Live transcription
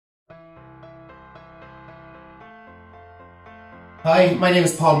Hi, my name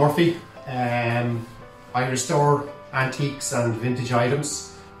is Paul Murphy. I restore antiques and vintage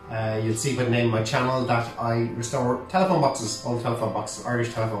items. You'll see by the name of my channel that I restore telephone boxes, old telephone boxes,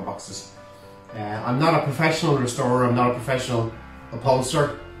 Irish telephone boxes. I'm not a professional restorer, I'm not a professional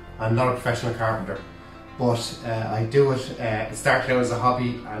upholsterer, I'm not a professional carpenter. But I do it, it started out as a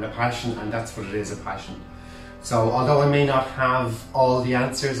hobby and a passion, and that's what it is, a passion. So although I may not have all the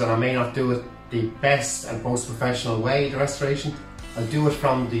answers and I may not do it the best and most professional way, the restoration, I'll do it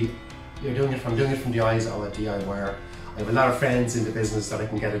from the, doing it from the eyes of a DIYer. I have a lot of friends in the business that I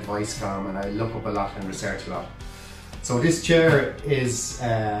can get advice from, and I look up a lot and research a lot. So this chair is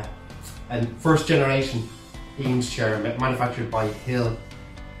a first generation Eames chair manufactured by Hille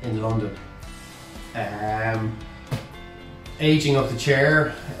in London. Aging of the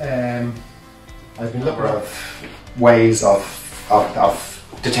chair, I've been looking at ways of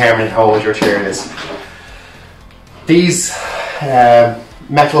determining how old your chair is. These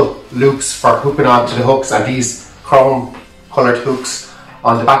metal loops for hooping onto the hooks, and these chrome coloured hooks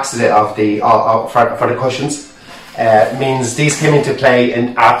on the backs of for the cushions means these came into play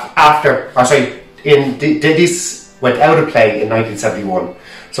these went out of play in 1971.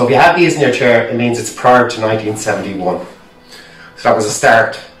 So if you have these in your chair, it means it's prior to 1971. So that was a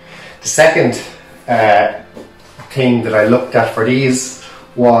start. The second thing that I looked at for these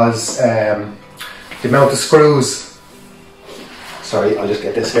was the amount of screws. Sorry, I'll just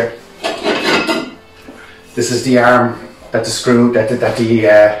get this here. This is the arm that the screw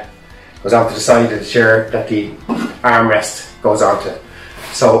goes onto the side of the chair that the armrest goes onto.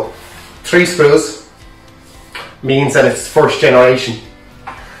 So 3 screws means that it's first generation.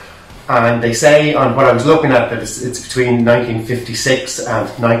 And they say on what I was looking at that it's between 1956 and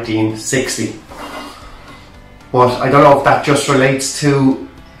 1960. But I don't know if that just relates to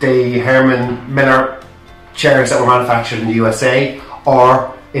the Herman Miller chairs that were manufactured in the USA,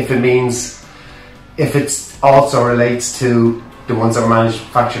 or if it also relates to the ones that were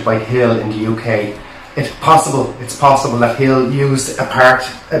manufactured by Hille in the UK. It's possible that Hille used a part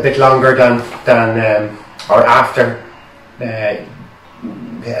a bit longer than or after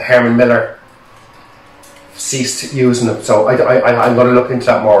Herman Miller ceased using them. So I'm going to look into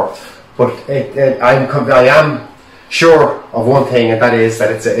that more. But I am sure of one thing, and that is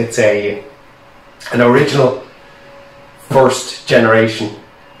that it's an original first generation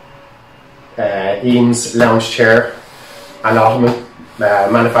Eames lounge chair and Ottoman,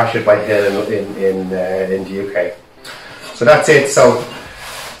 manufactured by Hille in the UK. So that's it. So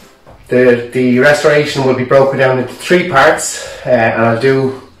the restoration will be broken down into 3 parts, and I'll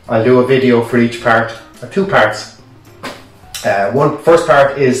do a video for each part, or 2 parts. First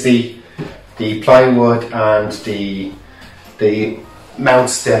part is the plywood and the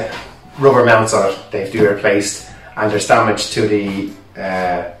mounts, the rubber mounts on it. They have to be replaced, and there's damage to the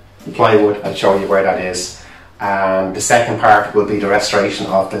plywood. I'll show you where that is. And the second part will be the restoration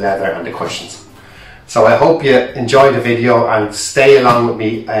of the leather and the cushions. So I hope you enjoy the video and stay along with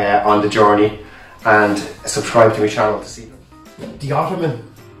me on the journey, and subscribe to my channel to see them. The Ottoman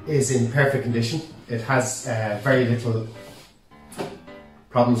is in perfect condition. It has very little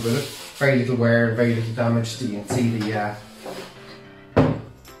problems with it, very little wear, very little damage. You can see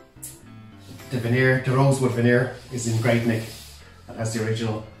the veneer, the rosewood veneer is in great nick. It has the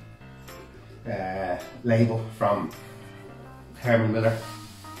original label from Herman Miller.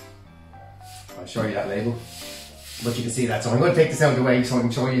 I'll show you that label, but you can see that. So I'm going to take this out of the way so I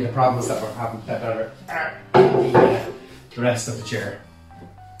can show you the problems that were happening that are the rest of the chair.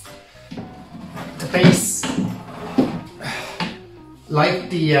 The base, like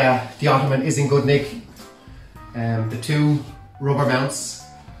the Ottoman, is in good nick. The 2 rubber mounts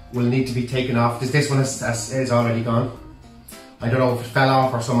will need to be taken off. This one is already gone. I don't know if it fell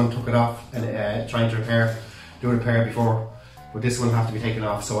off or someone took it off and trying to do a repair before, but this one will have to be taken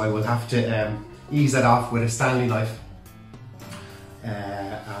off. So I will have to ease that off with a Stanley knife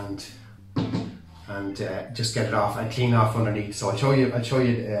and just get it off and clean off underneath. So I'll show you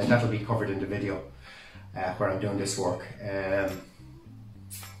that'll be covered in the video where I'm doing this work.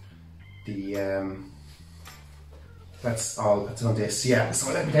 That's all that's on this. Yeah,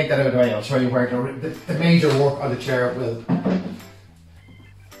 so let me take that out of the way. I'll show you where the major work on the chair will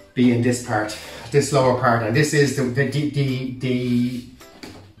be in this part, this lower part, and this is the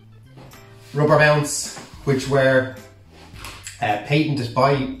rubber mounts which were patented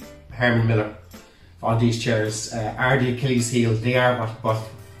by Herman Miller on these chairs are the Achilles heel. They are what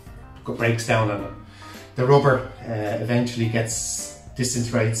breaks down on them. The rubber eventually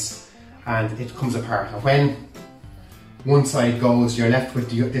disintegrates and it comes apart. And when one side goes, you're left with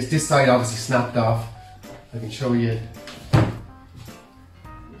this side obviously snapped off. I can show you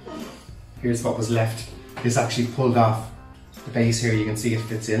here's what was left. This actually pulled off the base here, you can see it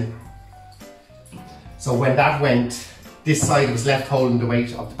fits in. So when that went, this side was left holding the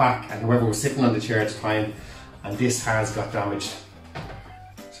weight of the back and whoever was sitting on the chair at the time, and this has got damaged.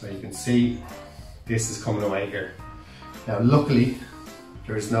 So you can see this is coming away here. Now luckily,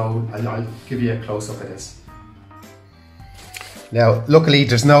 there is no, I'll give you a close-up of this. Now luckily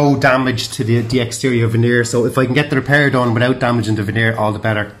there's no damage to the exterior veneer, so if I can get the repair done without damaging the veneer, all the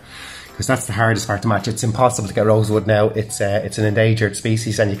better. Because that's the hardest part to match. It's impossible to get rosewood now. It's an endangered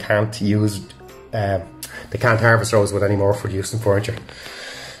species and you can't use, they can't harvest rosewood anymore for use in furniture.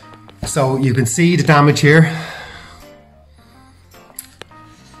 So you can see the damage here.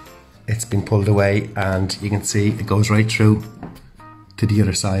 It's been pulled away and you can see it goes right through to the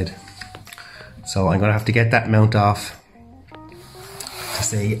other side. So I'm going to have to get that mount off to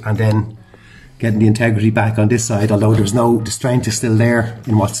see, and then getting the integrity back on this side, although the strength is still there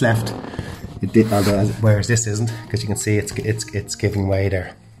in what's left, whereas this isn't, because you can see it's giving way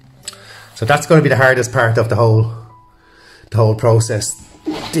there. So that's going to be the hardest part of the whole process.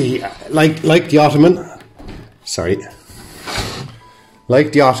 Like the Ottoman,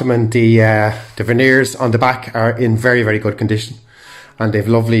 the veneers on the back are in very, very good condition, and they've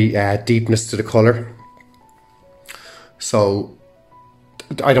lovely deepness to the colour. So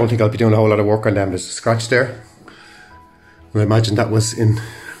I don't think I'll be doing a whole lot of work on them. There's a scratch there. I imagine that was in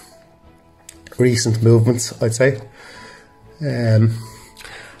recent movements, I'd say. And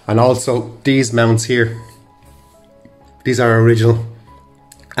also these mounts here, these are original,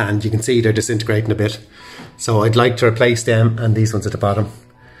 and you can see they're disintegrating a bit. So I'd like to replace them and these ones at the bottom,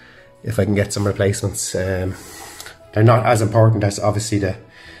 if I can get some replacements. They're not as important as obviously the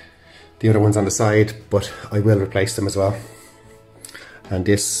other ones on the side, but I will replace them as well. And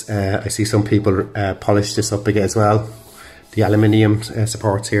this, I see some people polish this up again as well, the aluminium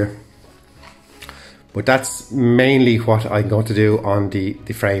supports here. But that's mainly what I'm going to do on the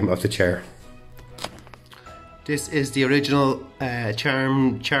frame of the chair. This is the original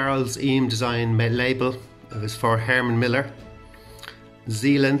Charles Eames design label. It was for Herman Miller,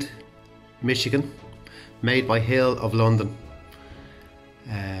 Zealand, Michigan, made by Hille of London.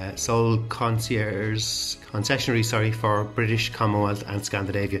 Sole concessionary for British, Commonwealth and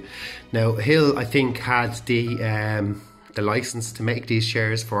Scandinavia. Now Hille, I think, had the license to make these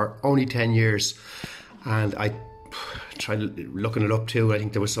chairs for only 10 years, and I tried looking it up too. I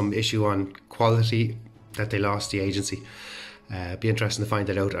think there was some issue on quality that they lost the agency. Be interesting to find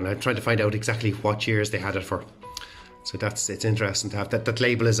that out, and I'm trying to find out exactly what years they had it for. So it's interesting to have that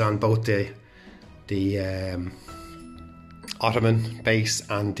label is on both the Ottoman base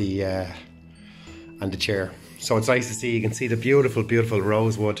and the chair. So it's nice to see. You can see the beautiful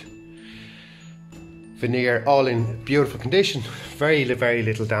rosewood veneer, all in beautiful condition. Very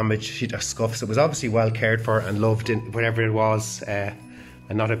little damage, scuffs. It was obviously well cared for and loved in wherever it was, and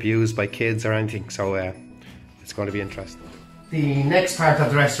not abused by kids or anything. So it's going to be interesting. The next part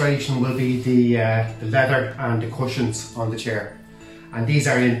of the restoration will be the leather and the cushions on the chair, and these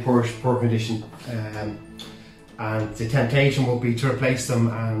are in poor condition. And the temptation would be to replace them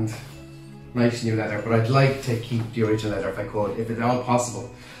and nice new leather, but I'd like to keep the original leather if I could, if at all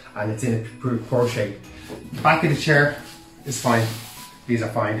possible, and it's in a poor shape. The back of the chair is fine. These are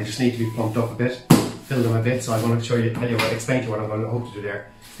fine. They just need to be plumped up a bit, fill them a bit. So I'm going to explain to you what I'm going to hope to do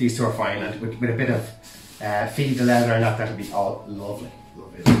there. These two are fine, and with a bit of feed the leather and that'll be all lovely.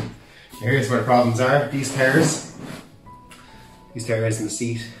 Now here's where the problems are. These tears in the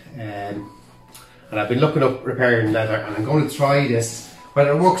seat. And I've been looking up repairing leather, and I'm going to try this.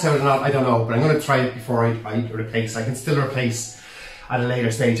 Whether it works out or not, I don't know, but I'm going to try it before I replace. I can still replace at a later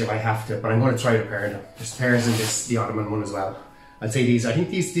stage if I have to, but I'm going to try repairing them. There's tears in the Ottoman one as well. I'd say I think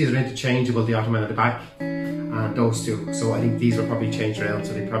these are interchangeable, the Ottoman at the back, and those two. So I think these were probably changed around,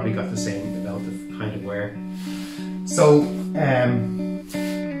 so they probably got the same amount of kind of wear. So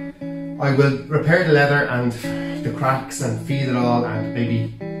I will repair the leather and the cracks and feed it all, and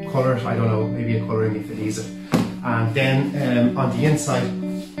maybe colour it, I don't know, maybe a colouring if it needs it. And then on the inside,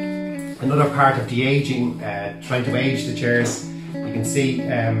 another part of the aging, trying to age the chairs, you can see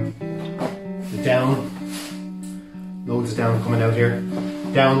the down, loads of down coming out here.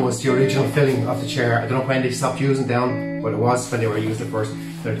 Down was the original filling of the chair. I don't know when they stopped using down, but it was when they were using it first.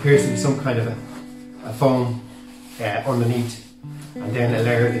 There appears to be some kind of a foam underneath, and then a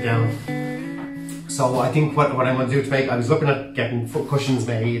layer of the down. So I think what I'm going to do I was looking at getting foot cushions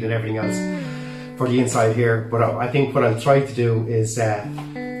made and everything else for the inside here, but I think what I'll try to do is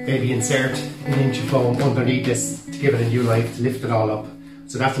maybe insert an inch of foam underneath this to give it a new life, to lift it all up.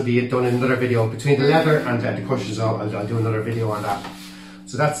 So that will be done in another video. Between the leather and the cushions, I'll do another video on that.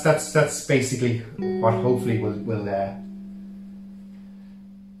 So that's basically what hopefully will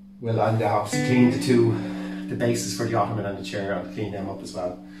obviously clean the bases for the Ottoman and the chair. I'll clean them up as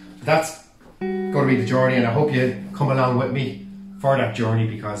well. But that's going to be the journey, and I hope you come along with me for that journey,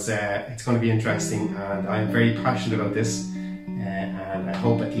 because it's going to be interesting, and I'm very passionate about this, and I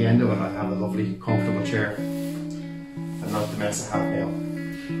hope at the end of it I'll have a lovely comfortable chair and not the mess I have now.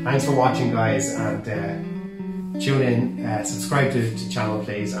 Thanks for watching, guys, and tune in, subscribe to the channel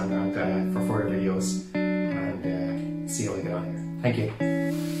please, and for further videos, and see how we get on here. Thank you.